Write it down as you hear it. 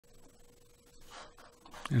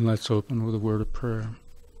And let's open with a word of prayer.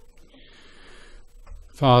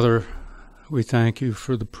 Father, we thank you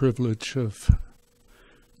for the privilege of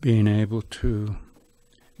being able to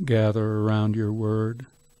gather around your word.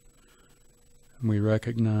 And we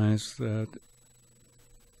recognize that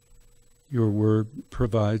your word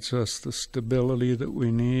provides us the stability that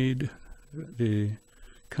we need, the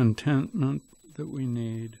contentment that we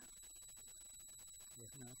need, the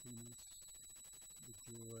happiness, the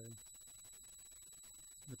joy,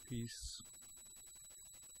 the peace,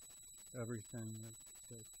 everything that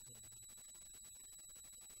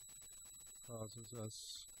causes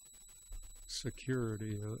us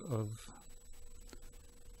security of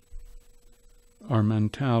our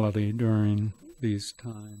mentality during these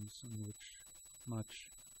times in which much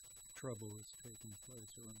trouble is taking place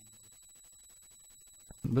around us.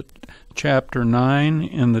 But chapter 9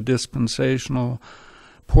 in the dispensational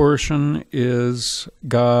portion is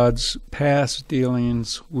God's past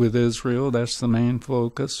dealings with Israel. That's the main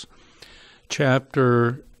focus.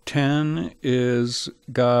 Chapter 10 is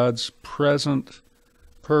God's present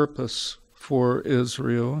purpose for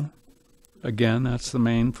Israel. Again, that's the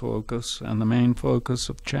main focus. And the main focus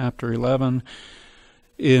of chapter 11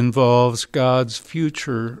 involves God's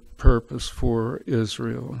future purpose for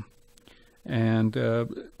Israel. And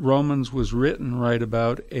Romans was written right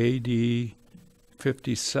about AD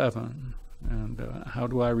 57. And how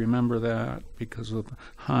do I remember that? Because of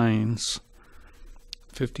Heinz,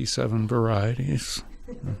 57 varieties.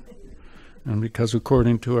 And because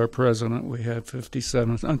according to our president we had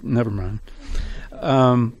 57, never mind.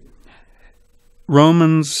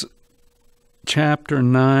 Romans chapter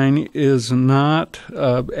 9 is not,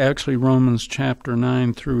 actually Romans chapter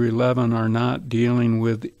 9 through 11 are not dealing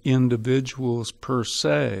with individuals per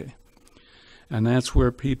se. And that's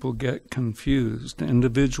where people get confused.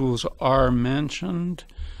 Individuals are mentioned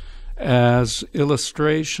as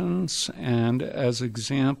illustrations and as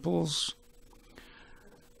examples.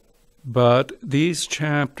 But these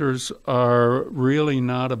chapters are really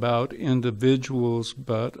not about individuals,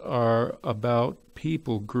 but are about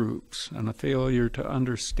people groups. And a failure to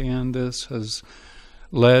understand this has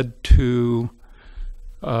led to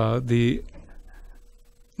the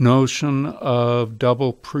notion of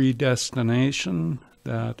double predestination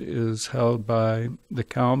that is held by the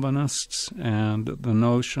Calvinists, and the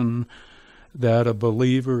notion that a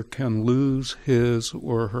believer can lose his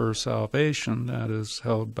or her salvation, that is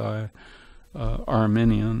held by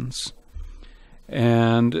Arminians.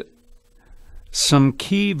 And some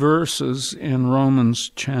key verses in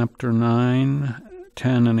Romans chapter 9,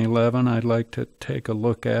 10, and 11 I'd like to take a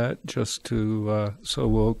look at just to, so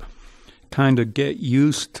we'll kind of get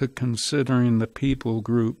used to considering the people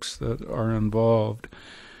groups that are involved.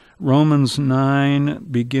 Romans 9,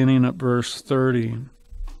 beginning at verse 30.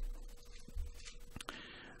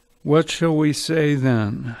 What shall we say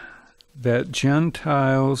then? That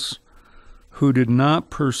Gentiles who did not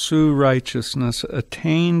pursue righteousness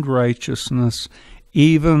attained righteousness,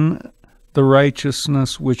 even the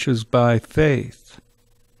righteousness which is by faith.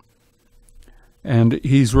 And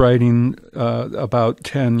he's writing about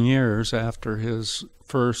 10 years after his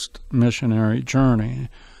first missionary journey,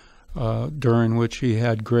 during which he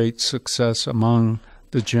had great success among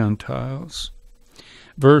the Gentiles.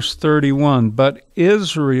 Verse 31, but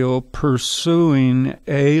Israel pursuing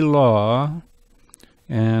a law,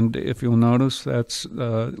 and if you'll notice, that's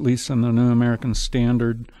at least in the New American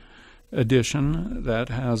Standard Edition, that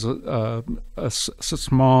has a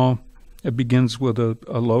small, it begins with a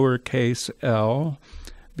lowercase l,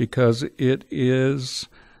 because it is,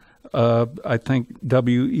 I think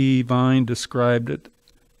W.E. Vine described it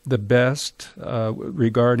the best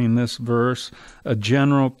regarding this verse, a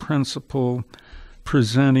general principle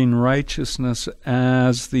presenting righteousness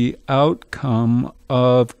as the outcome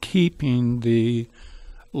of keeping the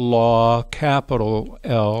law, capital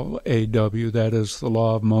L-A-W, that is the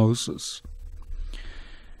law of Moses.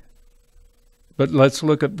 But let's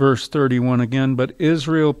look at verse 31 again. But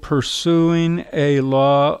Israel pursuing a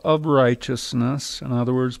law of righteousness, in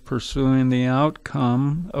other words, pursuing the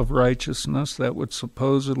outcome of righteousness that would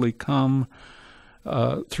supposedly come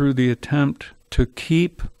through the attempt to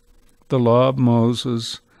keep the law of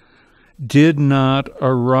Moses, did not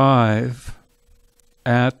arrive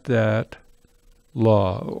at that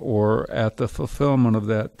law or at the fulfillment of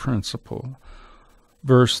that principle.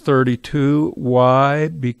 Verse 32, why?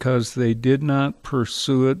 Because they did not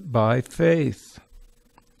pursue it by faith,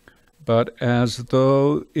 but as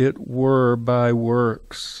though it were by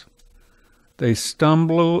works. They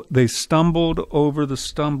stumbled over the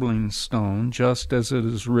stumbling stone, just as it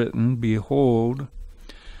is written, behold,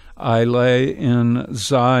 I lay in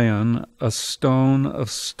Zion a stone of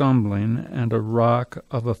stumbling and a rock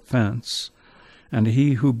of offense, and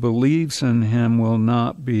he who believes in him will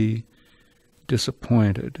not be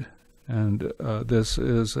disappointed. And this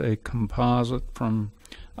is a composite from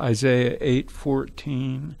Isaiah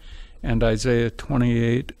 8:14 and Isaiah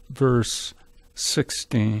 28, verse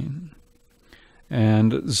 16.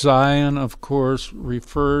 And Zion, of course,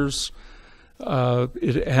 refers,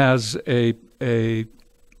 it has a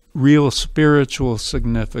real spiritual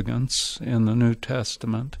significance in the New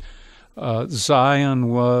Testament. Zion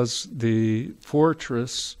was the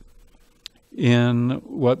fortress in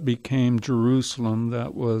what became Jerusalem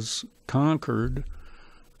that was conquered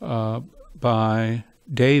by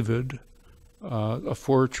David, a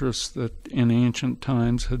fortress that in ancient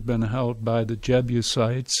times had been held by the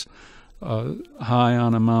Jebusites high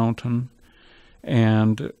on a mountain.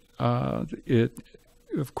 And it,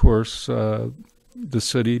 of course, the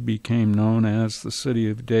city became known as the City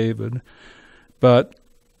of David. But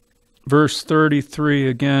verse 33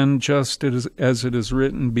 again, just as it is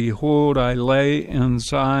written, "Behold, I lay in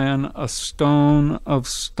Zion a stone of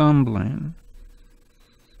stumbling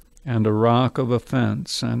and a rock of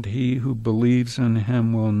offense, and he who believes in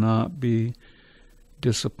him will not be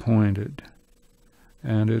disappointed."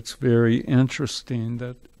 And it's very interesting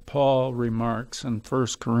that Paul remarks in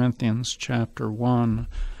 1 Corinthians chapter 1,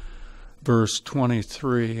 verse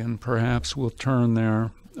 23, and perhaps we'll turn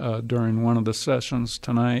there during one of the sessions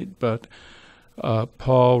tonight, but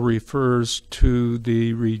Paul refers to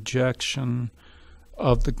the rejection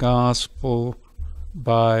of the gospel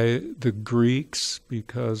by the Greeks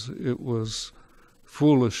because it was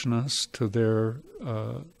foolishness to their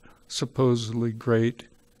supposedly great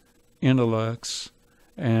intellects,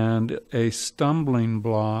 and a stumbling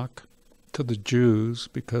block to the Jews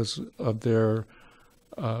because of their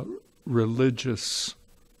religious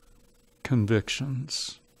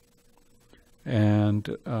convictions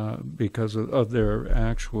and because of their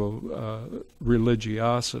actual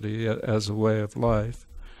religiosity as a way of life.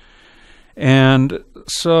 And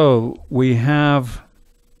so we have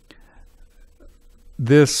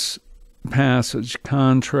this passage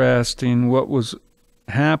contrasting what was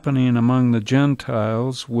happening among the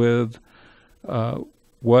Gentiles with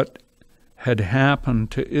what had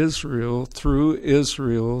happened to Israel through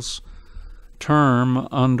Israel's term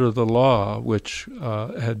under the law, which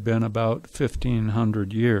had been about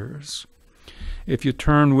 1,500 years. If you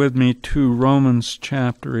turn with me to Romans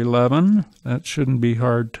chapter 11, that shouldn't be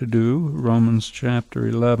hard to do, Romans chapter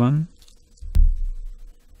 11.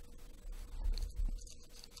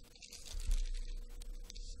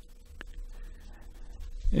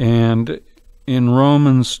 And in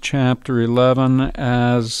Romans chapter 11,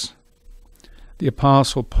 as the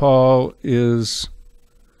Apostle Paul is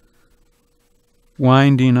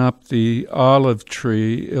winding up the olive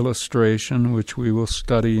tree illustration, which we will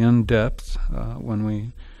study in depth when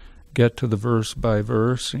we get to the verse by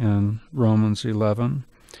verse in Romans 11.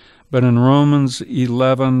 But in Romans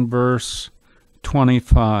 11, verse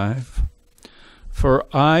 25, "For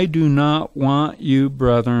I do not want you,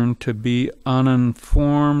 brethren, to be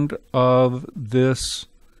uninformed of this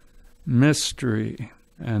mystery."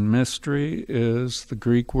 And mystery is the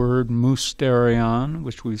Greek word musterion,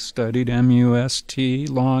 which we studied, M-U-S-T,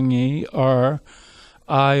 long E-R-I-O-N,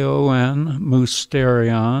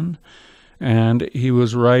 musterion. And he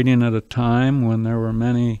was writing at a time when there were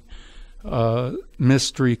many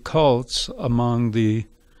mystery cults among the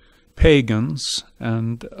pagans,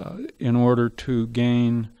 and in order to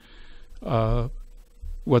gain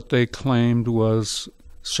what they claimed was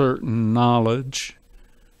certain knowledge,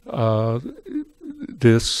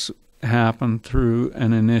 this happened through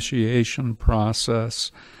an initiation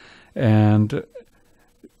process. And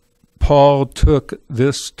Paul took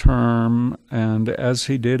this term, and as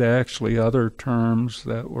he did actually other terms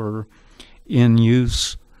that were in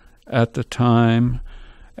use at the time,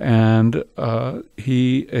 and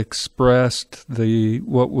he expressed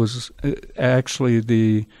what was actually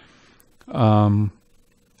the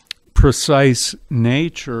precise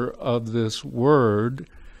nature of this word,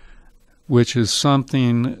 which is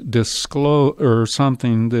something disclosed or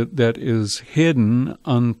something that is hidden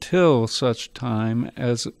until such time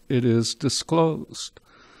as it is disclosed.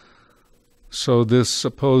 So this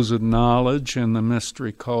supposed knowledge in the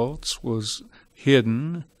mystery cults was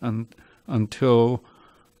hidden until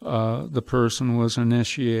the person was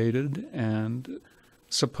initiated and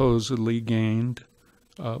supposedly gained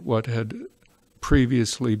what had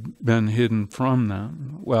previously been hidden from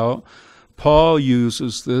them. Well, Paul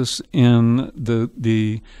uses this in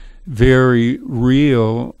the very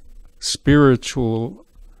real, spiritual,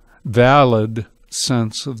 valid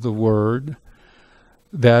sense of the word,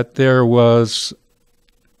 that there was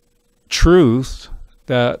truth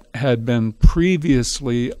that had been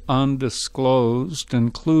previously undisclosed,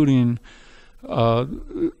 including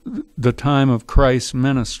the time of Christ's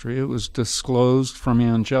ministry. It was disclosed from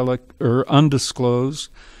undisclosed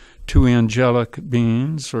to angelic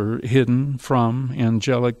beings, or hidden from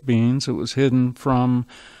angelic beings. It was hidden from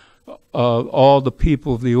all the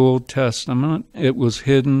people of the Old Testament. It was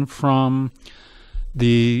hidden from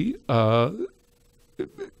the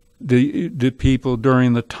people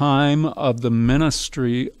during the time of the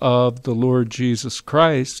ministry of the Lord Jesus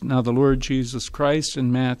Christ. Now, the Lord Jesus Christ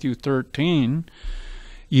in Matthew 13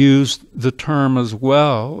 used the term as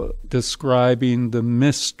well, describing the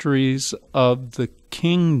mysteries of the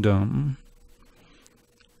kingdom,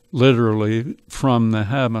 literally from the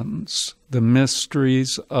heavens, the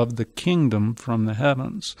mysteries of the kingdom from the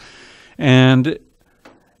heavens. And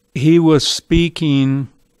he was speaking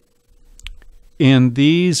in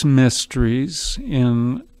these mysteries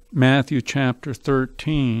in Matthew chapter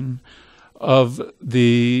 13 of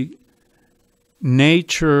the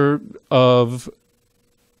nature of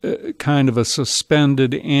kind of a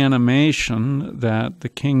suspended animation that the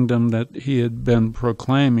kingdom that he had been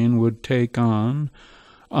proclaiming would take on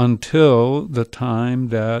until the time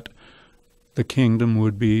that the kingdom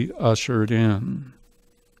would be ushered in.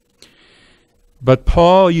 But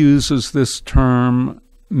Paul uses this term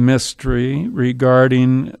mystery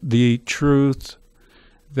regarding the truth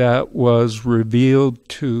that was revealed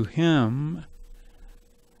to him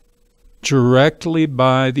directly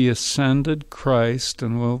by the ascended Christ,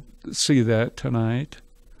 and we'll see that tonight,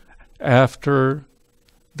 after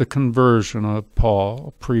the conversion of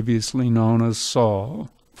Paul, previously known as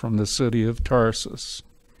Saul, from the city of Tarsus.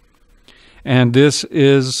 And this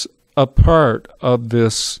is a part of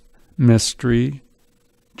this mystery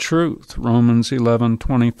truth. Romans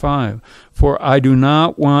 11:25. For I do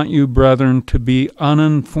not want you, brethren, to be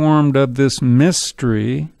uninformed of this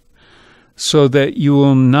mystery, so that you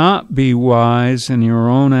will not be wise in your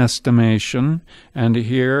own estimation. And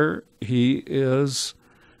here he is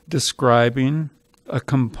describing a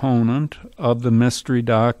component of the mystery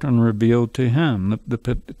doctrine revealed to him, the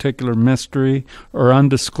particular mystery or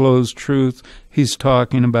undisclosed truth he's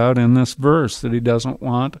talking about in this verse that he doesn't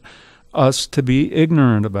want us to be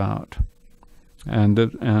ignorant about, and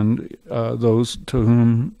those to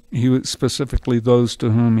whom he was, specifically those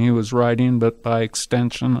to whom he was writing, but by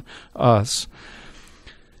extension us.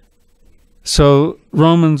 So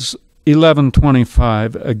Romans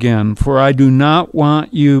 11:25 again, for I do not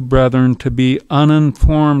want you, brethren, to be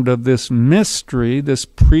uninformed of this mystery, this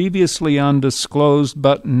previously undisclosed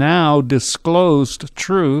but now disclosed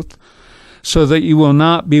truth, so that you will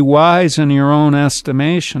not be wise in your own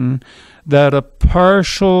estimation, that a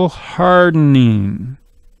partial hardening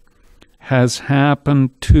has happened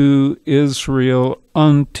to Israel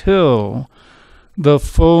until the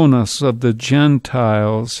fullness of the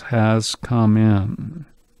Gentiles has come in.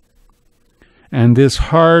 And this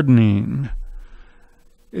hardening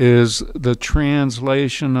is the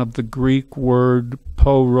translation of the Greek word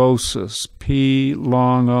porosis, P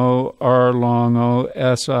long O, R long O,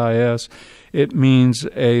 S-I-S. It means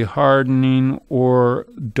a hardening or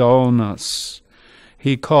dullness.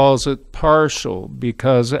 He calls it partial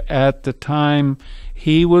because at the time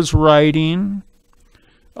he was writing,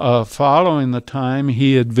 following the time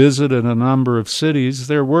he had visited a number of cities,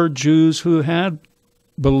 there were Jews who had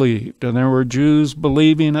believed, and there were Jews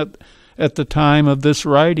believing at the time of this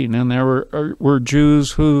writing, and there were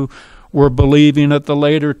Jews who were believing at the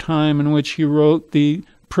later time in which he wrote the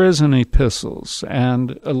prison epistles,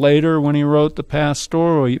 and later when he wrote the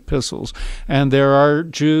pastoral epistles. And there are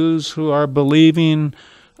Jews who are believing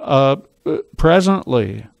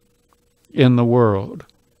presently in the world.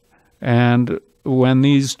 And when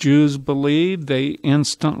these Jews believe, they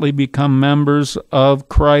instantly become members of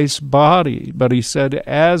Christ's body. But he said,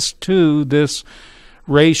 as to this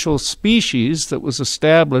racial species that was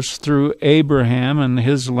established through Abraham and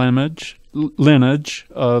his lineage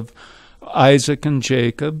of Isaac and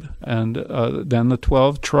Jacob, and then the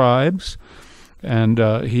 12 tribes, and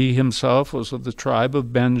he himself was of the tribe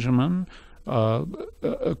of Benjamin.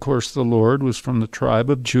 Of course, the Lord was from the tribe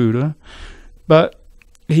of Judah. But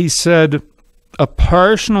he said, a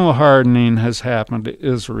partial hardening has happened to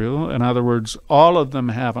Israel. In other words, all of them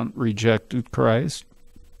haven't rejected Christ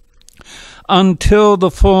until the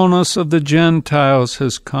fullness of the Gentiles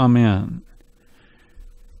has come in.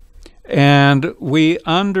 And we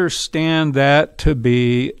understand that to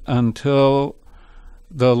be until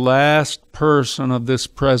the last person of this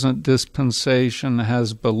present dispensation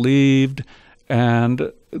has believed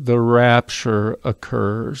and the rapture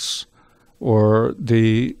occurs, or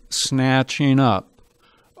the snatching up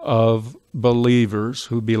of believers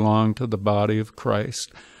who belong to the body of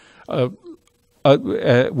Christ,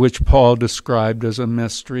 which Paul described as a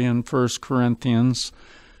mystery in 1 Corinthians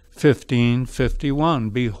 15:51.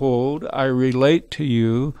 Behold, I relate to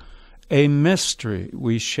you a mystery.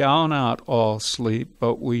 We shall not all sleep,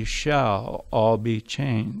 but we shall all be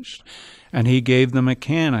changed. And he gave the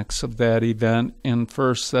mechanics of that event in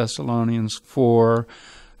 1 Thessalonians 4,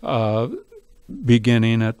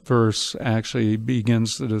 beginning at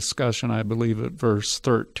begins the discussion, I believe, at verse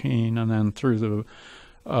 13, and then through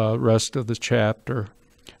the rest of the chapter,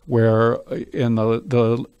 where in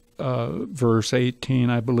the verse 18,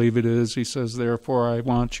 I believe it is, he says, therefore I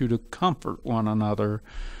want you to comfort one another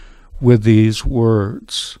with these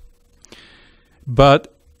words.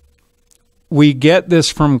 But we get this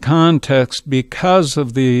from context because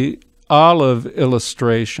of the olive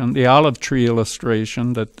illustration, the olive tree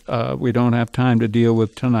illustration that we don't have time to deal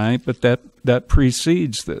with tonight, but that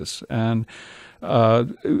precedes this. And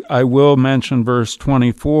I will mention verse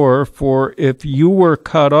 24, for if you were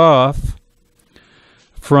cut off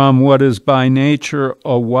from what is by nature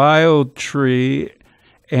a wild tree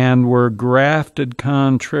and were grafted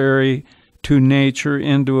contrary to nature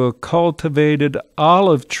into a cultivated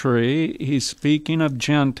olive tree. He's speaking of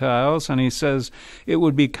Gentiles, and he says it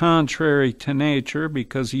would be contrary to nature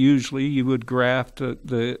because usually you would graft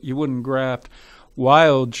you wouldn't graft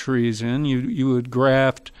wild trees in. You would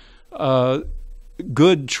graft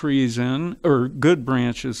good trees in, or good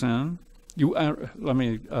branches in. Let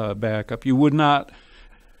me back up. You would not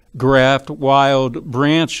graft wild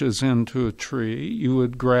branches into a tree. You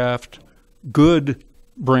would graft good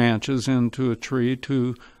branches into a tree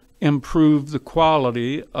to improve the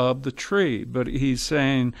quality of the tree. But he's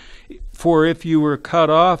saying, for if you were cut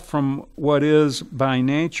off from what is by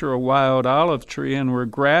nature a wild olive tree and were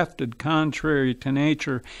grafted contrary to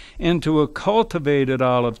nature into a cultivated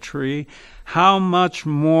olive tree, how much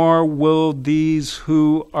more will these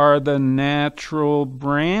who are the natural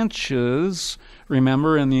branches—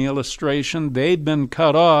 remember in the illustration, they'd been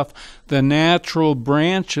cut off, the natural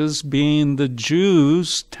branches being the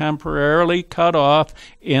Jews temporarily cut off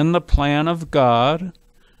in the plan of God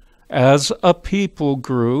as a people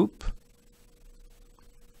group.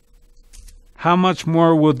 How much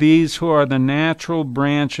more will these who are the natural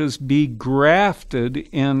branches be grafted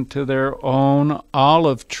into their own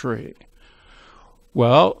olive tree?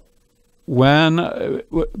 Well, when,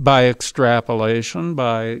 by extrapolation,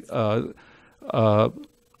 by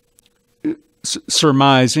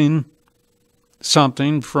surmising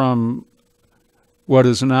something from what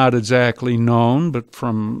is not exactly known, but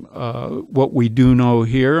from what we do know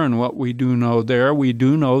here and what we do know there, we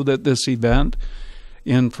do know that this event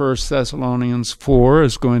in 1 Thessalonians 4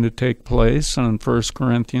 is going to take place, and in 1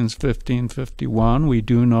 Corinthians 15:51 we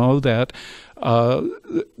do know that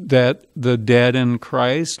that the dead in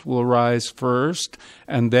Christ will rise first,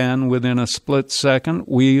 and then within a split second,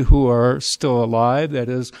 we who are still alive, that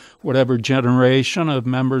is, whatever generation of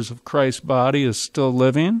members of Christ's body is still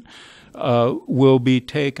living, will be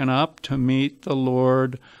taken up to meet the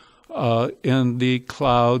Lord in the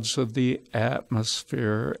clouds of the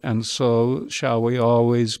atmosphere, and so shall we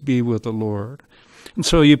always be with the Lord. And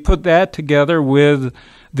so you put that together with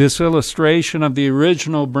this illustration of the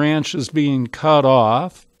original branches being cut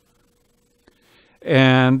off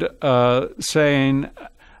and saying,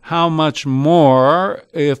 how much more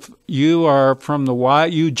if you are from the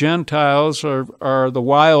wild, you Gentiles are the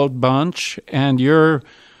wild bunch and you're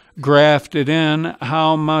grafted in,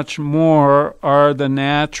 how much more are the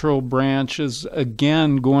natural branches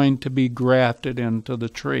again going to be grafted into the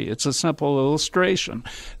tree? It's a simple illustration.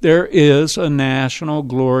 There is a national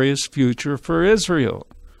glorious future for Israel.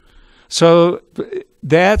 So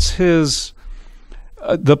that's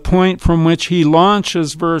the point from which he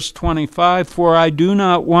launches verse 25, for I do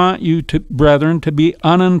not want you, brethren, to be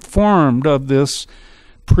uninformed of this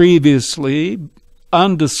previously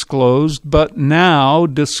undisclosed, but now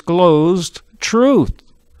disclosed truth.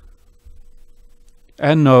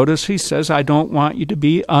 And notice he says, I don't want you to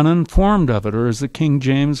be uninformed of it, or as the King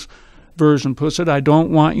James Version puts it, I don't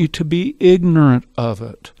want you to be ignorant of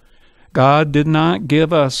it. God did not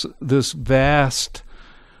give us this vast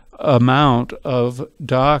amount of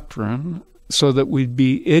doctrine so that we'd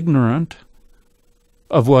be ignorant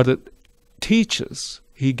of what it teaches.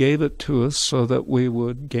 He gave it to us so that we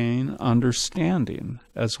would gain understanding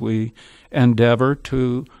as we endeavor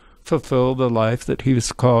to fulfill the life that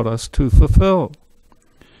He's called us to fulfill.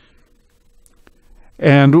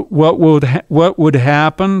 And what would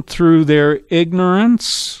happen through their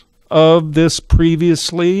ignorance of this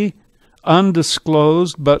previously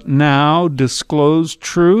undisclosed but now disclosed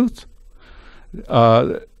truth,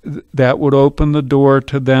 that would open the door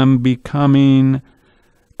to them becoming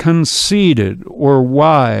conceited or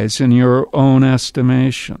wise in your own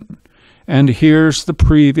estimation. And here's the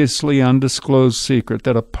previously undisclosed secret,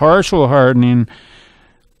 that a partial hardening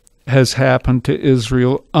has happened to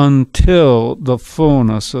Israel until the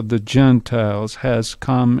fullness of the Gentiles has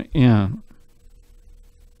come in.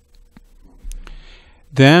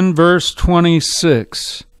 Then verse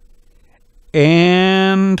 26,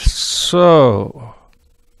 and so.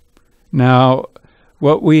 Now,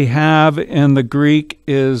 what we have in the Greek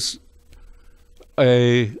is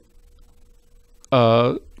we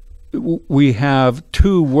have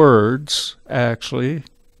two words, actually,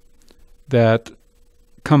 that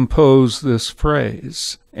compose this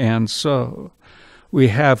phrase, and so. We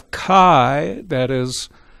have kai, that is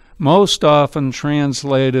most often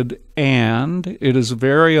translated and. It is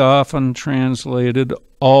very often translated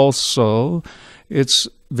also. It's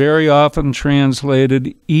very often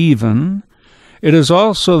translated even. It is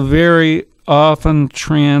also very often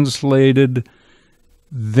translated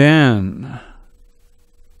then.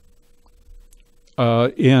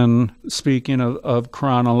 In speaking of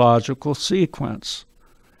chronological sequence.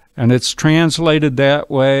 And it's translated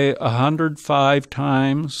that way 105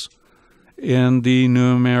 times in the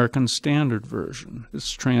New American Standard Version.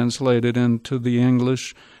 It's translated into the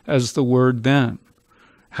English as the word then.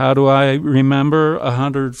 How do I remember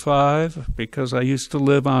 105? Because I used to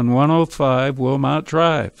live on 105 Wilmot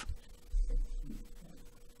Drive.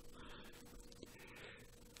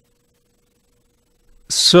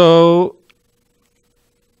 So,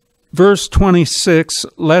 verse 26,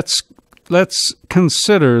 let's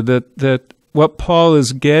consider that what Paul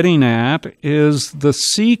is getting at is the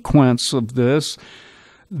sequence of this,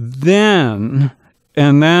 then,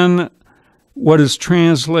 and then what is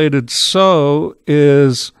translated so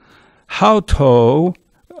is hauto,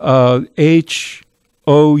 H-O-U-T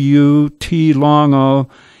long O,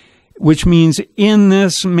 which means in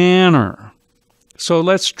this manner. So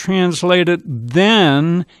let's translate it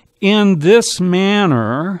then in this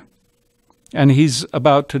manner. And he's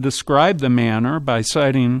about to describe the manner by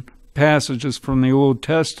citing passages from the Old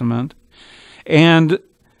Testament. And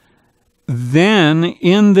then,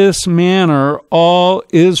 in this manner, all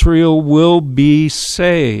Israel will be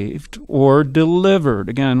saved or delivered.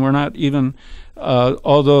 Again, we're not even,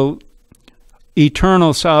 although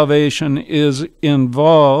eternal salvation is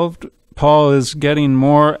involved, Paul is getting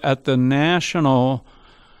more at the national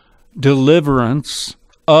deliverance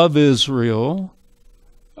of Israel,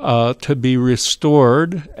 to be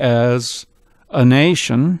restored as a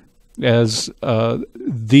nation, as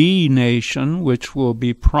the nation which will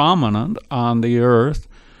be prominent on the earth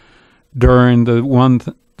during the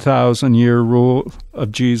 1,000-year rule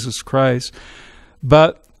of Jesus Christ.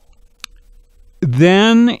 But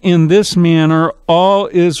then in this manner all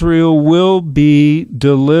Israel will be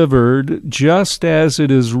delivered, just as it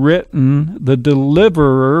is written, the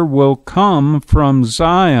deliverer will come from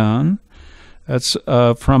Zion. That's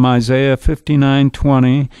from Isaiah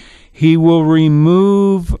 59:20. He will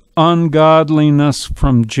remove ungodliness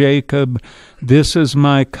from Jacob. This is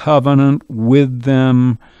my covenant with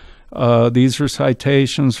them. These are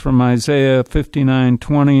citations from Isaiah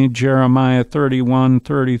 59:20, Jeremiah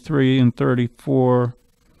 31:33 and 34,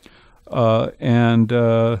 and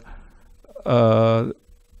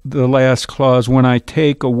the last clause, when I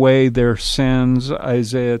take away their sins,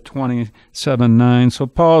 Isaiah 27:9. So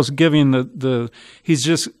Paul's giving he's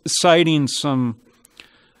just citing some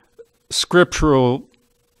scriptural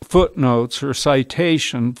footnotes or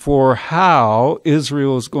citation for how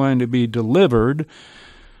Israel is going to be delivered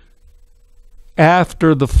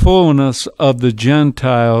after the fullness of the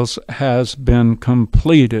Gentiles has been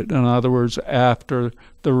completed. In other words, after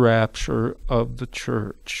the rapture of the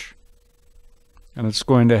church. And it's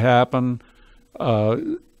going to happen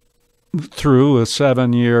through a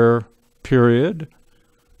 7-year period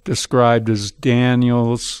described as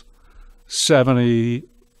Daniel's 70th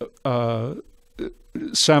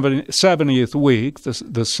week,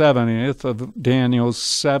 the 70th of Daniel's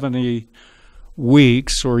 70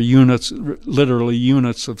 weeks, or units, literally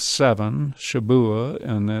units of 7, Shabuah,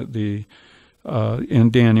 and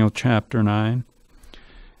in Daniel chapter 9.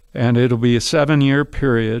 And it'll be a 7-year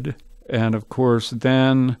period. And, of course,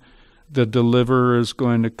 then the deliverer is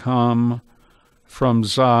going to come from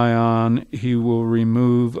Zion. He will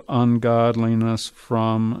remove ungodliness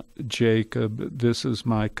from Jacob. This is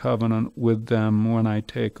my covenant with them when I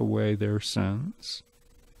take away their sins.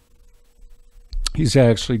 He's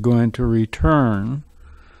actually going to return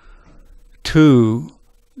to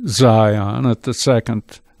Zion at the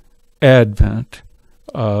second advent.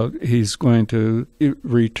 He's going to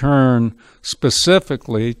return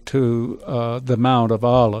specifically to the Mount of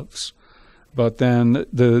Olives. But then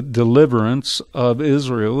the deliverance of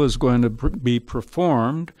Israel is going to be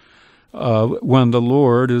performed when the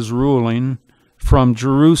Lord is ruling from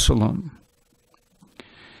Jerusalem.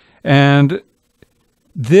 And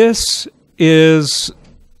this is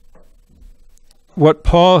what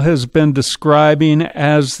Paul has been describing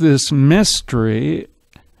as this mystery.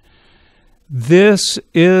 This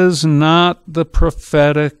is not the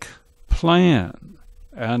prophetic plan.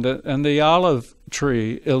 And the olive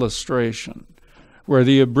tree illustration, where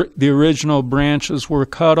the original branches were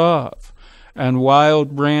cut off and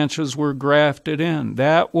wild branches were grafted in.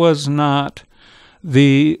 That was not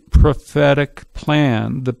the prophetic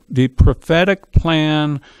plan. The prophetic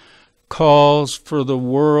plan calls for the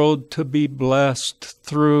world to be blessed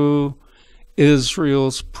through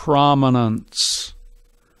Israel's prominence,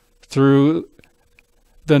 through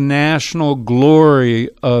the national glory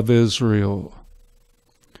of Israel,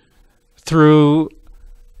 through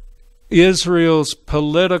Israel's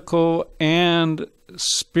political and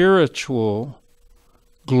spiritual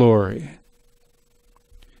glory.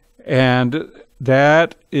 And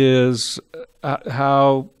that is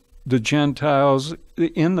how the Gentiles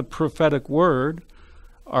in the prophetic word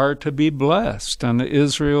are to be blessed. And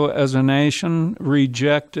Israel as a nation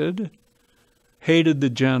hated the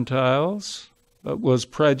Gentiles, was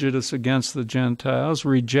prejudiced against the Gentiles,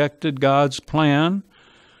 rejected God's plan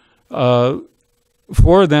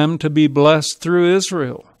for them to be blessed through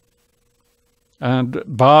Israel, and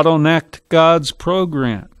bottlenecked God's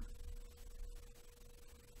program.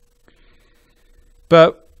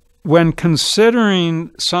 But when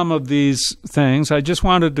considering some of these things, I just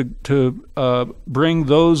wanted to bring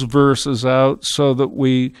those verses out so that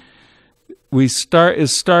it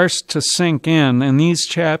starts to sink in. In these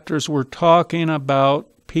chapters, we're talking about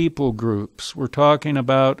people groups. We're talking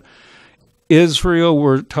about Israel.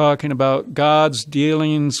 We're talking about God's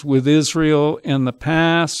dealings with Israel in the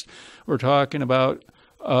past. We're talking about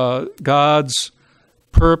God's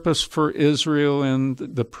purpose for Israel in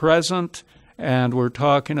the present. And we're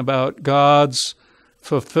talking about God's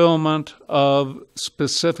fulfillment of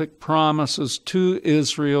specific promises to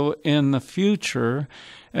Israel in the future.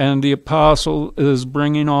 And the apostle is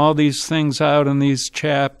bringing all these things out in these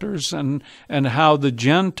chapters, and how the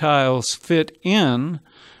Gentiles fit in,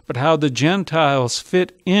 but how the Gentiles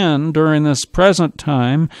fit in during this present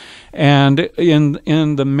time, and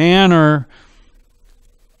in the manner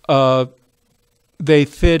they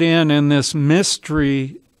fit in this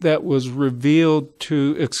mystery that was revealed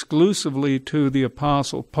exclusively to the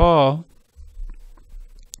apostle Paul.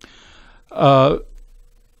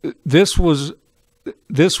 This was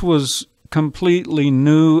completely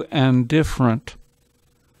new and different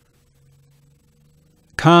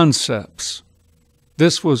concepts.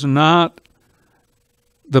 This was not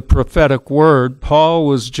the prophetic word. Paul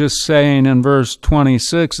was just saying in verse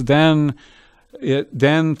 26, then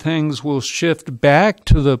things will shift back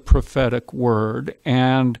to the prophetic word,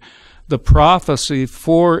 and the prophecy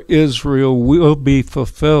for Israel will be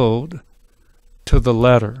fulfilled to the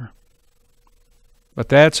letter. But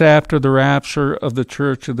that's after the rapture of the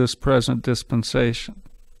church of this present dispensation.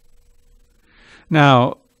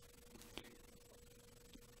 Now,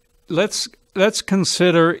 let's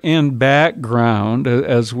consider in background,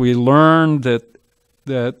 as we learn that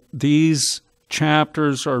these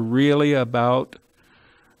chapters are really about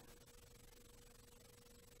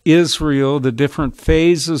Israel, the different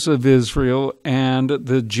phases of Israel, and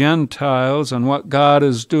the Gentiles, and what God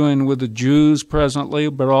is doing with the Jews presently,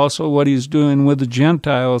 but also what he's doing with the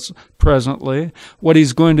Gentiles presently, what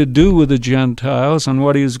he's going to do with the Gentiles, and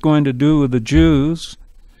what he's going to do with the Jews.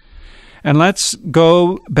 And let's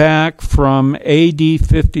go back from AD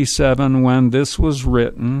 57, when this was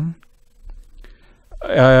written,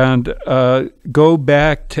 and go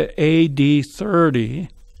back to AD 30,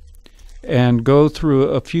 and go through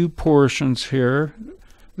a few portions here.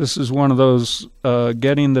 This is one of those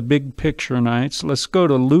getting the big picture nights. Let's go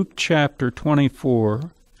to Luke chapter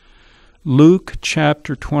 24. Luke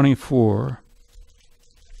chapter 24.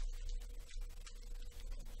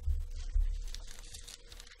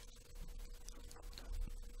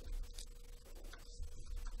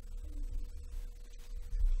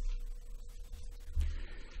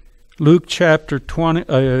 Luke chapter 24,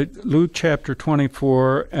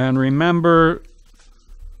 and remember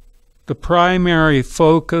the primary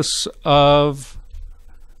focus of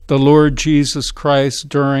the Lord Jesus Christ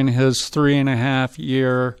during his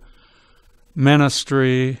 3.5-year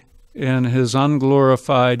ministry in his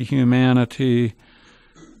unglorified humanity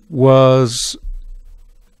was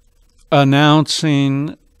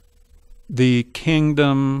announcing the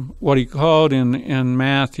kingdom, what he called in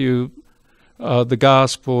Matthew, the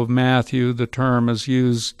Gospel of Matthew, the term is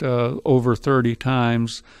used over 30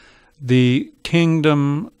 times, the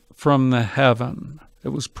kingdom from the heaven. It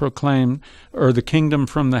was proclaimed, or the kingdom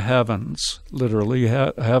from the heavens, literally.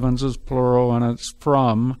 Heavens is plural, and it's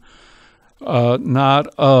from, not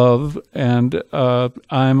of. And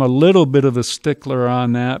I'm a little bit of a stickler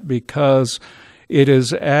on that because it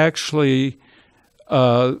is actually,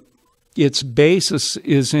 its basis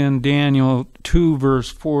is in Daniel 2, verse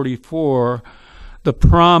 44, the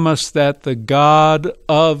promise that the God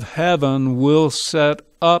of heaven will set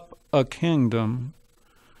up a kingdom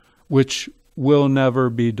which will never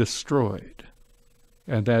be destroyed.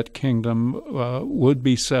 And that kingdom would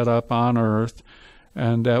be set up on earth,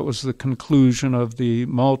 and that was the conclusion of the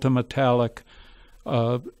multimetallic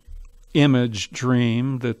image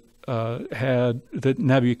dream that that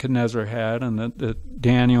Nebuchadnezzar had and that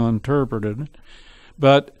Daniel interpreted.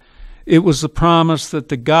 But it was the promise that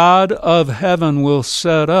the God of heaven will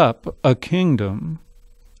set up a kingdom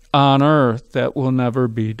on earth that will never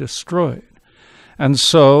be destroyed. And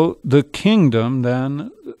so the kingdom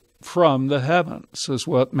then from the heavens is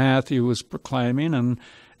what Matthew was proclaiming,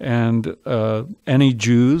 and any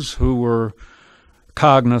Jews who were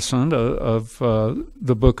cognizant of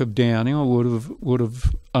the book of Daniel would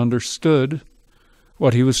have understood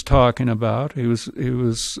what he was talking about. He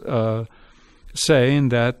was saying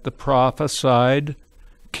that the prophesied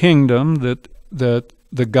kingdom that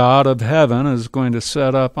the God of heaven is going to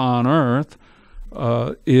set up on earth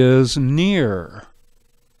is near.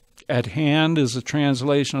 At hand is a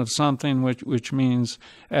translation of something which means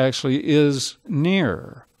actually is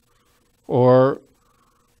near, or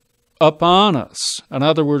upon us. In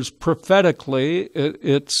other words, prophetically,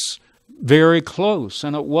 it's very close,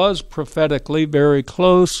 and it was prophetically very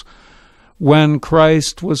close when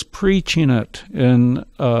Christ was preaching it in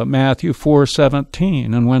Matthew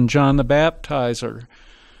 4:17, and when John the Baptizer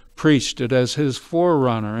preached it as his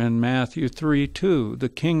forerunner in Matthew 3:2. The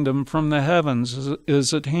kingdom from the heavens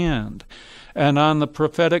is at hand. And on the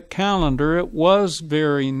prophetic calendar, it was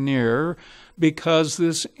very near, because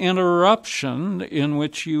this interruption in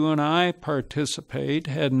which you and I participate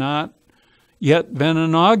had not yet been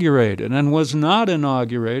inaugurated, and was not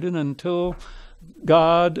inaugurated until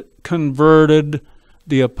God converted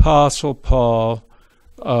the Apostle Paul,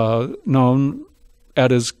 known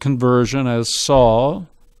at his conversion as Saul,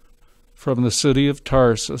 from the city of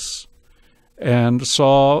Tarsus. And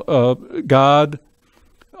Saul, God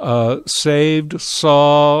saved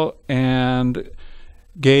Saul and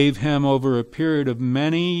gave him, over a period of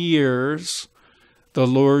many years, the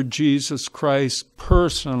Lord Jesus Christ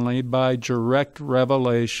personally, by direct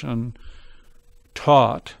revelation,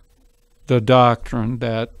 taught the doctrine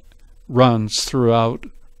that runs throughout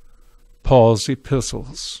Paul's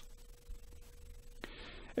epistles.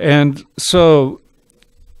 And so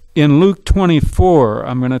in Luke 24,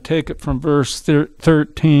 I'm going to take it from verse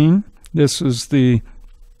 13. This is the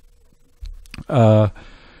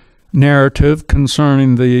narrative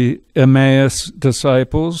concerning the Emmaus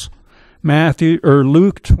disciples.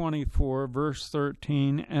 Luke 24, verse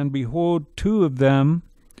 13, and behold, two of them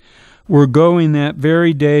were going that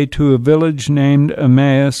very day to a village named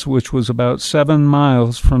Emmaus, which was about 7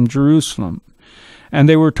 miles from Jerusalem. And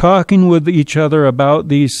they were talking with each other about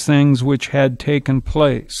these things which had taken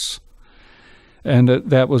place. And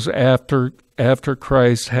that was after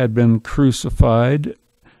Christ had been crucified,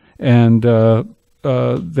 and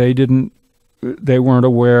they weren't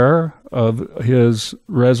aware of his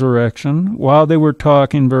resurrection. While they were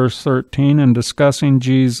talking, verse 13, and discussing,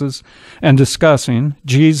 Jesus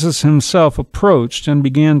himself approached and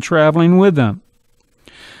began traveling with them.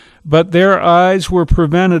 But their eyes were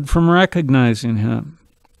prevented from recognizing him.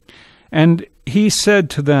 And he said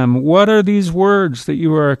to them, "What are these words that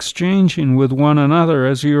you are exchanging with one another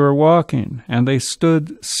as you are walking?" And they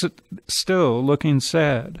stood still, looking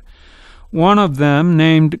sad. One of them,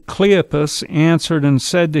 named Cleopas, answered and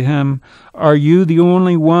said to him, "Are you the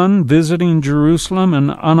only one visiting Jerusalem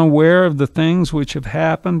and unaware of the things which have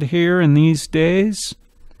happened here in these days?"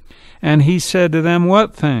 And he said to them,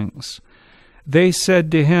 "What things?" They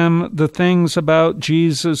said to him, "The things about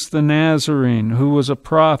Jesus the Nazarene, who was a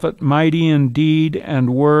prophet, mighty in deed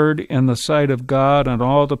and word in the sight of God and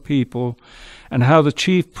all the people, and how the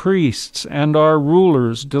chief priests and our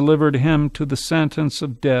rulers delivered him to the sentence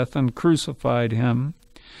of death and crucified him.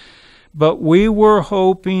 But we were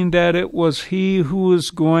hoping that it was he who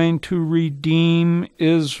was going to redeem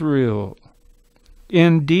Israel.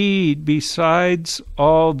 Indeed, besides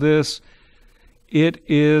all this, it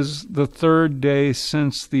is the third day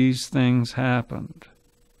since these things happened.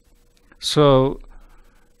 So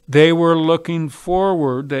they were looking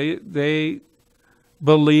forward. They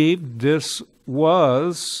believed this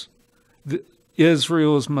was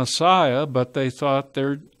Israel's Messiah, but they thought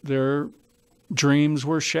their dreams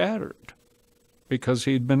were shattered because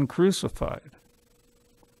he'd been crucified.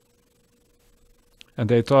 And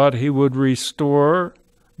they thought he would restore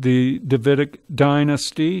the Davidic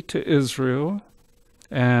dynasty to Israel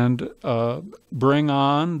and bring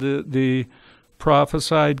on the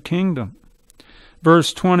prophesied kingdom.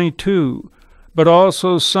 Verse 22, but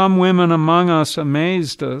also some women among us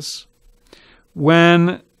amazed us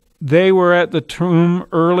when they were at the tomb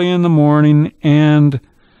early in the morning and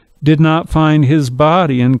did not find his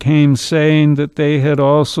body, and came saying that they had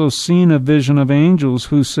also seen a vision of angels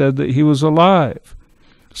who said that he was alive.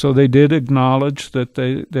 So they did acknowledge that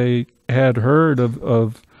they had heard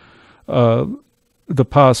of the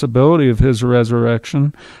possibility of his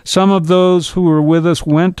resurrection. Some of those who were with us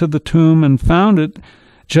went to the tomb and found it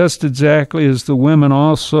just exactly as the women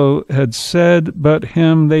also had said, but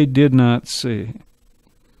him they did not see.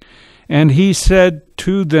 And he said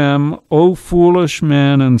to them, O foolish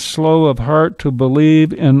men and slow of heart to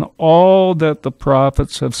believe in all that the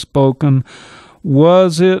prophets have spoken,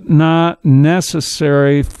 was it not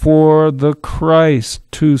necessary for the Christ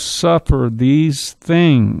to suffer these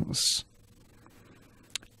things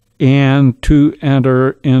and to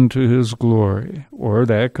enter into his glory? Or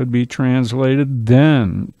that could be translated,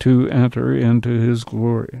 then to enter into his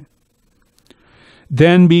glory.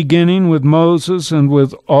 Then, beginning with Moses and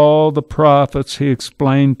with all the prophets, he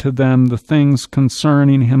explained to them the things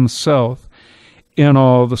concerning himself in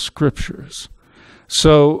all the scriptures.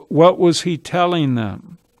 So what was he telling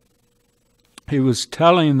them? He was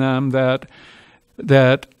telling them that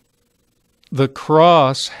the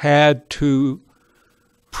cross had to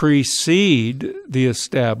precede the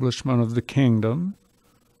establishment of the kingdom,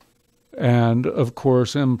 and of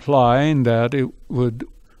course implying that it would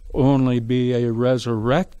only be a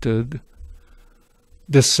resurrected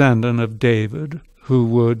descendant of David who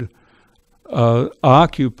would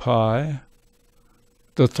occupy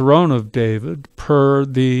the throne of David per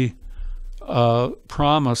the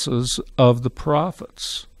promises of the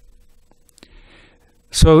prophets.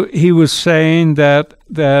 So he was saying that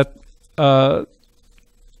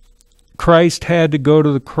Christ had to go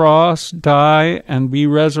to the cross, die, and be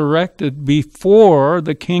resurrected before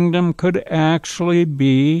the kingdom could actually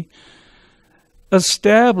be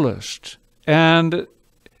established. And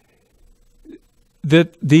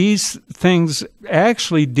that these things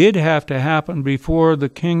actually did have to happen before the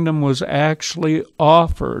kingdom was actually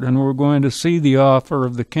offered. And we're going to see the offer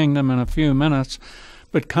of the kingdom in a few minutes.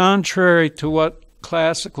 But contrary to what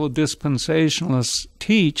classical dispensationalists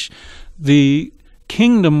teach, the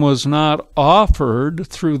kingdom was not offered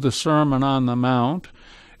through the Sermon on the Mount.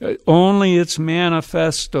 Only its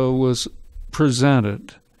manifesto was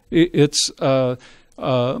presented. Its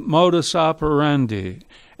modus operandi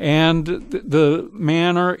and the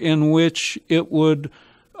manner in which it would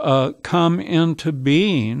come into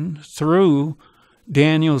being through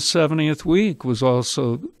Daniel's 70th week was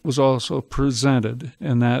also presented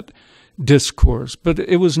in that discourse. But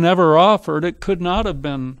it was never offered. It could not have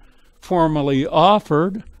been formally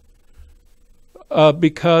offered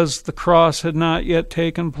because the cross had not yet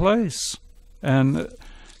taken place and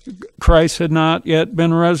Christ had not yet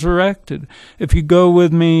been resurrected. If you go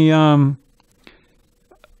with me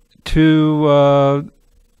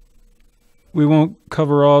we won't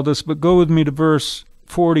cover all this, but go with me to verse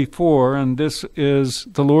 44, and this is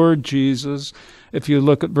the Lord Jesus. If you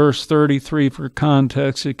look at verse 33 for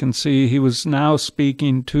context, you can see he was now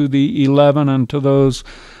speaking to the 11 and to those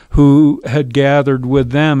who had gathered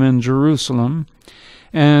with them in Jerusalem.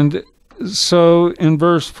 And so in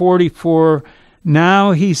verse 44,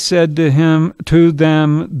 now he said to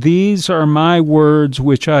them, these are my words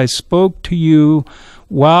which I spoke to you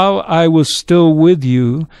while I was still with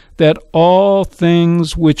you, that all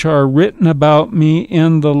things which are written about me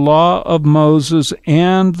in the law of Moses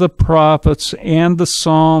and the prophets and the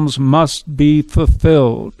Psalms must be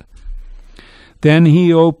fulfilled. Then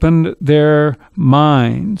he opened their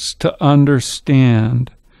minds to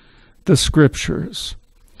understand the Scriptures.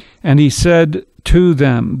 And he said to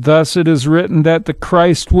them, thus it is written that the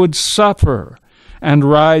Christ would suffer and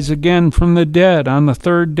rise again from the dead on the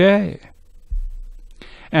third day,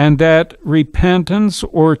 and that repentance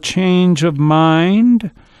or change of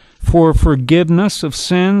mind for forgiveness of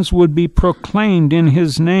sins would be proclaimed in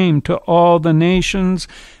his name to all the nations,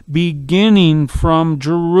 beginning from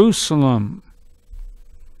Jerusalem.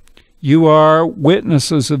 You are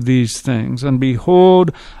witnesses of these things. And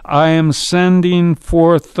behold, I am sending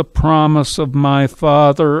forth the promise of my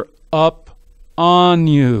Father up on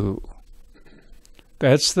you.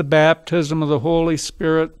 That's the baptism of the Holy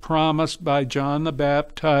Spirit promised by John the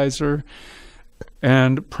Baptizer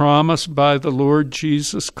and promised by the Lord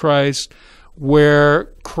Jesus Christ, where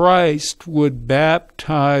Christ would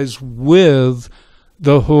baptize with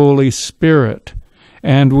the Holy Spirit.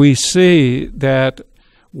 And we see that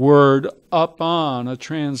word up on, a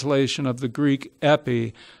translation of the Greek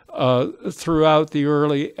epi, throughout the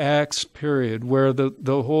early Acts period, where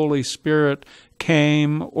the Holy Spirit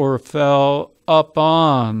came or fell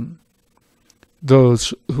upon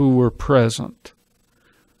those who were present.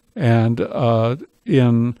 And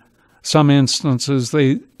in some instances,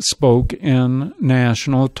 they spoke in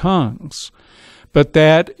national tongues. But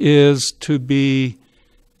that is to be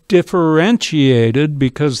differentiated,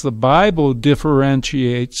 because the Bible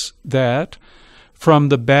differentiates that from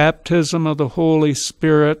the baptism of the Holy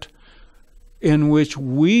Spirit in which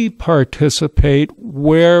we participate,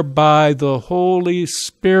 whereby the Holy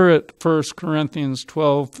Spirit, 1 Corinthians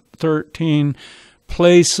 12:13,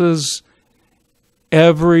 places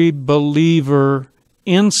every believer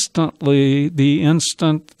instantly. The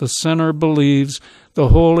instant the sinner believes, the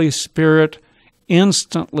Holy Spirit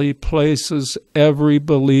instantly places every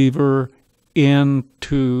believer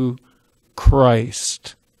into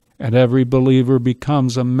Christ, and every believer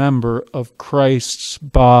becomes a member of Christ's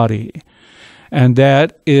body. And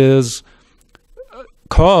that is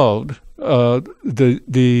called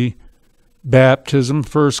the baptism,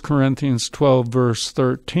 1 Corinthians 12, verse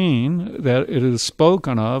 13, that it is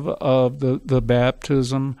spoken of the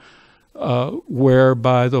baptism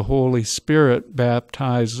whereby the Holy Spirit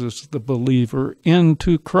baptizes the believer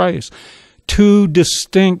into Christ. Two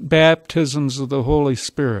distinct baptisms of the Holy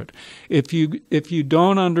Spirit. If you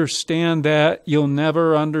don't understand that, you'll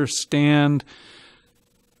never understand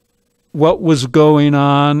what was going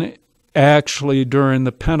on actually during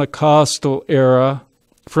the Pentecostal era,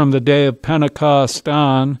 from the day of Pentecost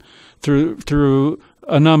on through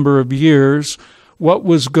a number of years, what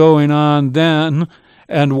was going on then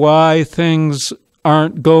and why things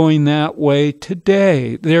aren't going that way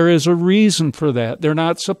today. There is a reason for that. They're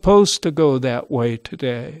not supposed to go that way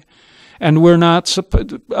today. And we're not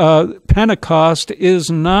Pentecost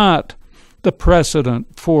is not the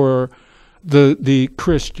precedent for the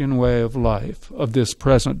Christian way of life of this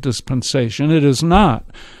present dispensation. It is not.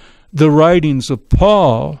 The writings of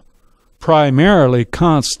Paul primarily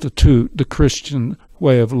constitute the Christian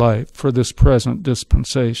way of life for this present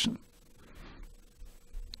dispensation.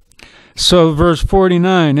 So verse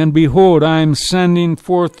 49, and behold, I am sending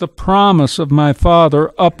forth the promise of my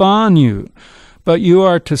Father upon you, but you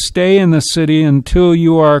are to stay in the city until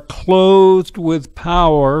you are clothed with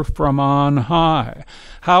power from on high.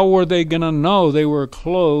 How were they going to know they were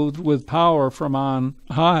clothed with power from on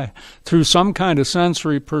high? Through some kind of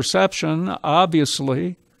sensory perception,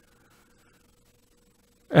 obviously.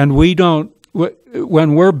 And we don't,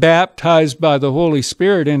 when we're baptized by the Holy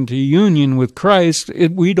Spirit into union with Christ,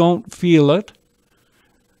 we don't feel it.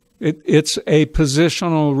 It's a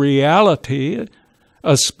positional reality,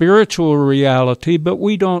 a spiritual reality, but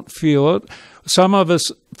we don't feel it. Some of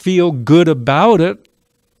us feel good about it.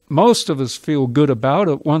 Most of us feel good about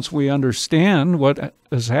it once we understand what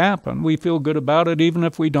has happened. We feel good about it even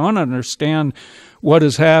if we don't understand what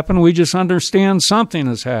has happened. We just understand something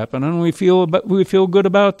has happened, and we feel good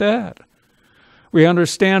about that. We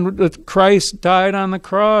understand that Christ died on the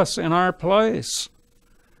cross in our place,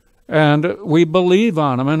 and we believe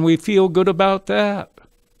on him, and we feel good about that.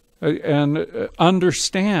 And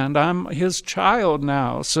understand, I'm his child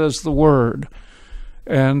now, says the Word.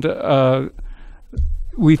 And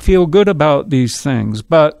we feel good about these things.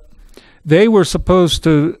 But they were supposed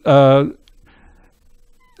to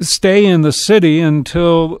stay in the city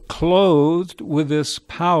until clothed with this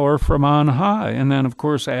power from on high. And then, of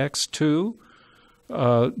course, Acts 2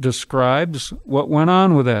 describes what went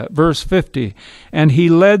on with that. Verse 50, and he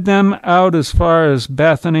led them out as far as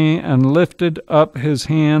Bethany and lifted up his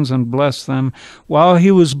hands and blessed them. While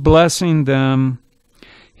he was blessing them,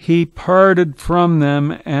 he parted from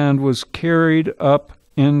them and was carried up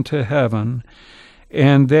into heaven.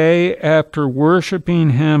 And they, after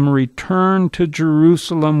worshiping him, returned to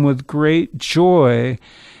Jerusalem with great joy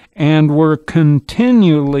and were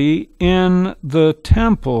continually in the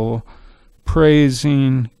temple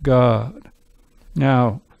praising God.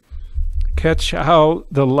 Now, catch how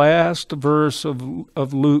the last verse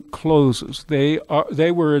of Luke closes. They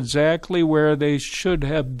were exactly where they should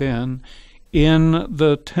have been, in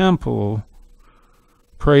the temple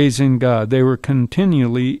praising God. They were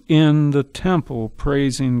continually in the temple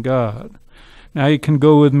praising God. Now you can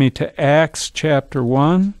go with me to Acts chapter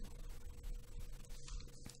 1.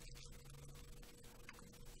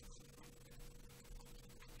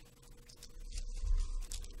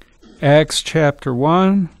 Acts chapter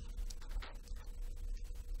 1.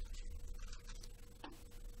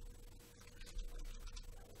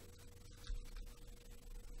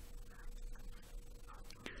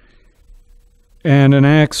 And in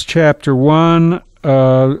Acts chapter 1,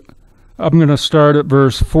 I'm going to start at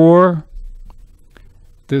verse 4.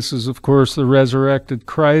 This is, of course, the resurrected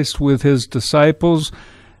Christ with his disciples.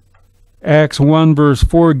 Acts 1, verse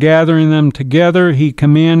 4, gathering them together, he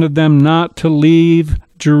commanded them not to leave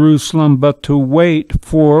Jerusalem, but to wait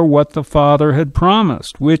for what the Father had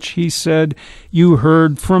promised, which he said, you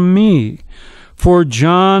heard from me. For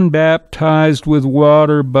John baptized with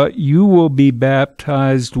water, but you will be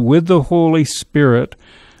baptized with the Holy Spirit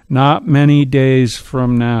not many days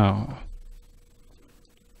from now.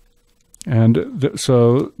 And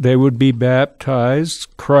so they would be baptized.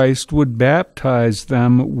 Christ would baptize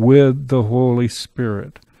them with the Holy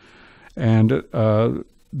Spirit. And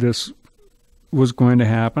this was going to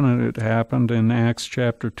happen, and it happened in Acts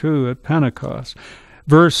chapter 2 at Pentecost.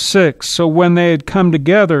 Verse 6, so when they had come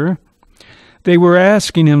together, they were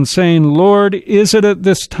asking him, saying, Lord, is it at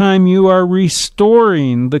this time you are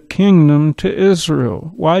restoring the kingdom to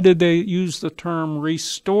Israel? Why did they use the term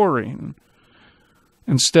restoring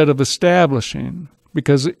instead of establishing?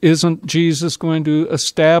 Because isn't Jesus going to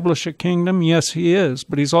establish a kingdom? Yes, he is,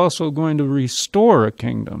 but he's also going to restore a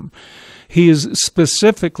kingdom. He is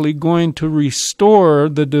specifically going to restore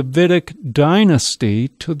the Davidic dynasty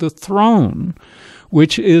to the throne,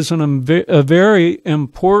 which is a very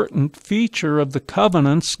important feature of the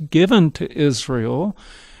covenants given to Israel.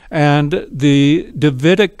 And the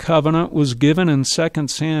Davidic covenant was given in 2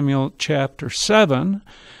 Samuel chapter 7,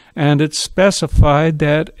 and it specified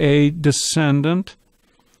that a descendant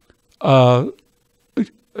of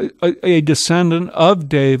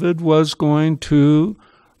David was going to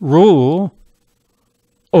rule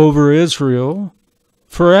over Israel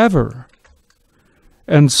forever.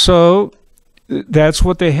 And so that's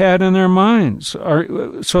what they had in their minds.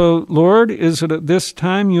 So, Lord, is it at this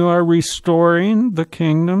time you are restoring the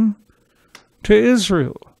kingdom to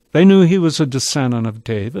Israel? They knew he was a descendant of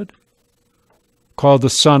David, called the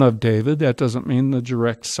son of David. That doesn't mean the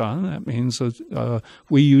direct son. That means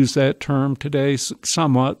we use that term today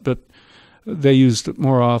somewhat, but they used it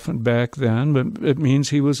more often back then. But it means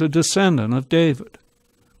he was a descendant of David.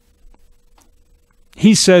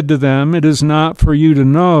 He said to them, it is not for you to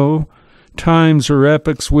know times or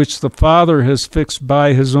epochs which the Father has fixed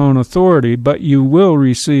by his own authority, but you will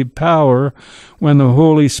receive power when the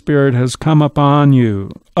Holy Spirit has come upon you.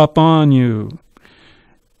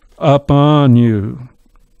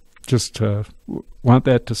 Just want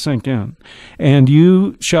that to sink in. And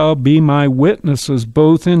you shall be my witnesses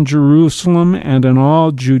both in Jerusalem and in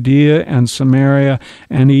all Judea and Samaria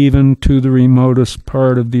and even to the remotest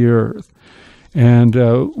part of the earth. And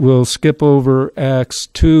we'll skip over Acts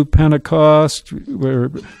 2, Pentecost, where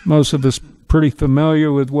most of us pretty familiar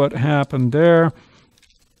with what happened there.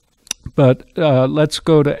 But let's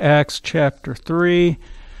go to Acts chapter 3,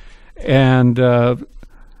 and a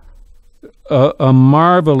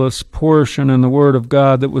marvelous portion in the Word of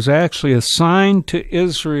God that was actually assigned to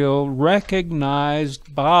Israel,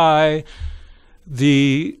 recognized by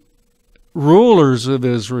the rulers of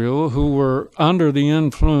Israel who were under the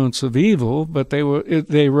influence of evil, but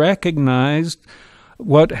they recognized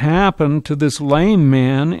what happened to this lame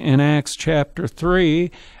man in Acts chapter 3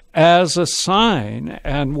 as a sign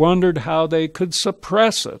and wondered how they could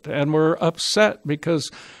suppress it and were upset because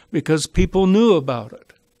people knew about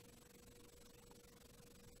it.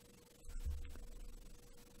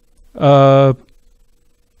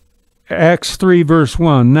 Acts 3, verse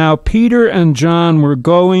 1. Now Peter and John were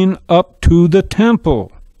going up to the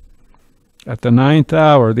temple at the 9th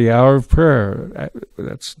hour, the hour of prayer.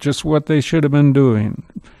 That's just what they should have been doing.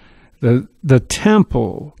 The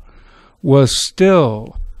temple was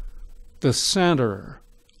still the center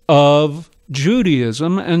of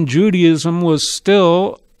Judaism, and Judaism was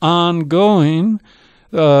still ongoing.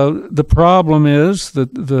 The problem is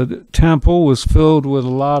that the temple was filled with a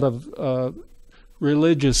lot of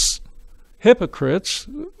religious hypocrites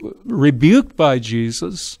rebuked by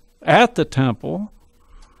Jesus at the temple,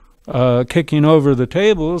 kicking over the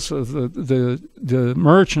tables of the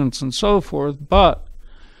merchants and so forth. But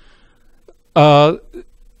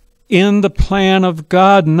in the plan of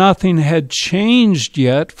God, nothing had changed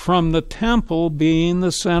yet from the temple being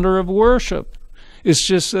the center of worship. It's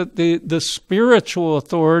just that the spiritual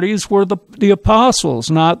authorities were the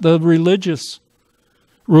apostles, not the religious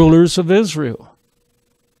rulers of Israel.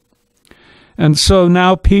 And so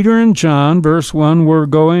now Peter and John, verse 1, were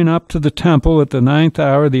going up to the temple at the 9th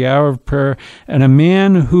hour, the hour of prayer, and a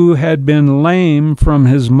man who had been lame from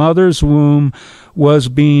his mother's womb was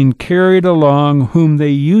being carried along, whom they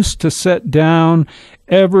used to set down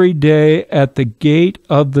every day at the gate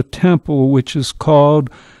of the temple, which is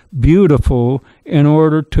called Beautiful, in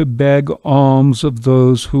order to beg alms of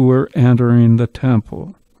those who were entering the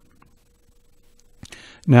temple.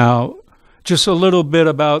 Now, just a little bit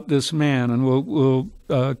about this man, and we'll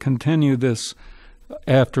continue this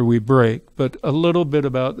after we break, but a little bit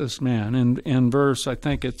about this man. In verse, I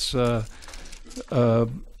think it's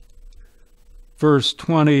verse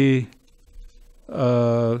 20,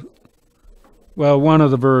 one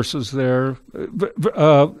of the verses there,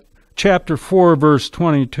 chapter 4, verse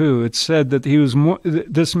 22, it said that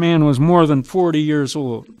this man was more than 40 years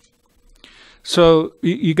old. So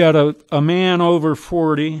you got a man over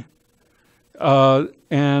 40,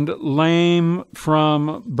 and lame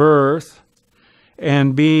from birth,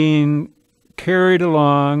 and being carried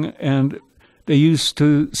along, and they used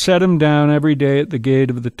to set him down every day at the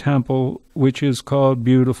gate of the temple, which is called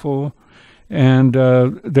Beautiful. And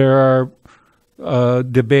there are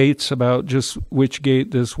debates about just which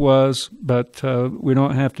gate this was, but we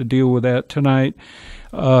don't have to deal with that tonight.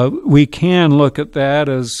 We can look at that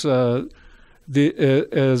as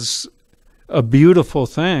a beautiful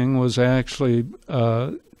thing was actually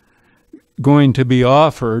going to be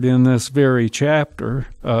offered in this very chapter,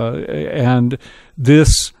 and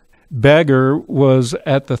this beggar was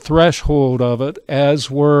at the threshold of it,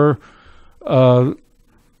 as were all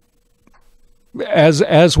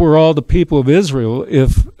the people of Israel,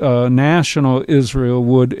 if national Israel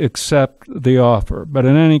would accept the offer. But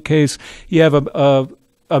in any case, you have a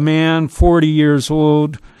man 40 years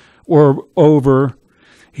old or over.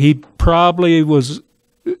 He probably was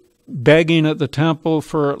begging at the temple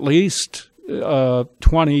for at least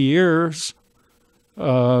 20 years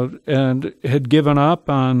and had given up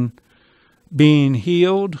on being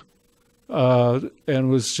healed and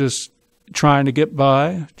was just trying to get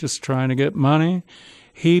by, just trying to get money.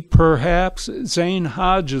 He perhaps, Zane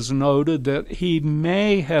Hodges noted that he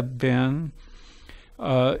may have been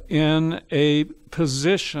in a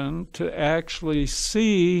position to actually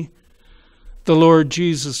see the Lord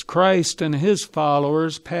Jesus Christ and his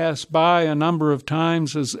followers pass by a number of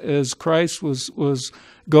times as Christ was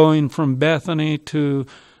going from Bethany to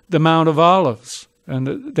the Mount of Olives.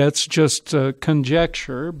 And that's just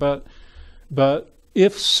conjecture, but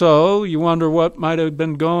if so, you wonder what might have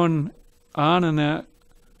been going on in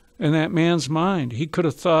that man's mind. He could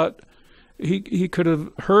have thought, he could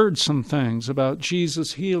have heard some things about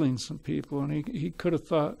Jesus healing some people, and he could have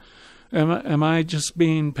thought, Am I just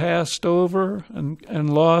being passed over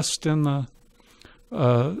and lost in the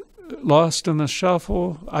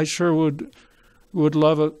shuffle? I sure would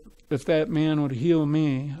love it if that man would heal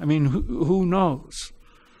me. I mean, who knows?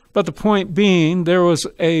 But the point being, there was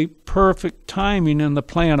a perfect timing in the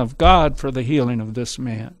plan of God for the healing of this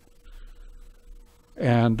man,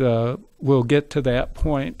 and we'll get to that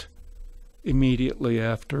point immediately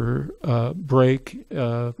after break.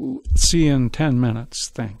 See you in 10 minutes.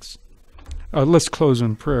 Thanks. Let's close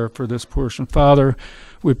in prayer for this portion. Father,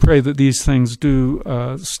 we pray that these things do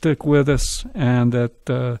stick with us, and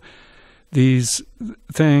that these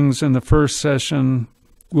things in the first session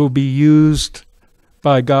will be used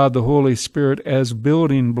by God the Holy Spirit as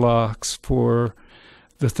building blocks for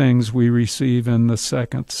the things we receive in the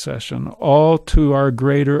second session, all to our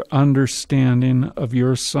greater understanding of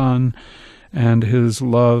your Son and his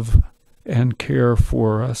love and care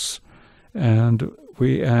for us. And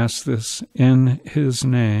we ask this in his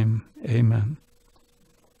name. Amen.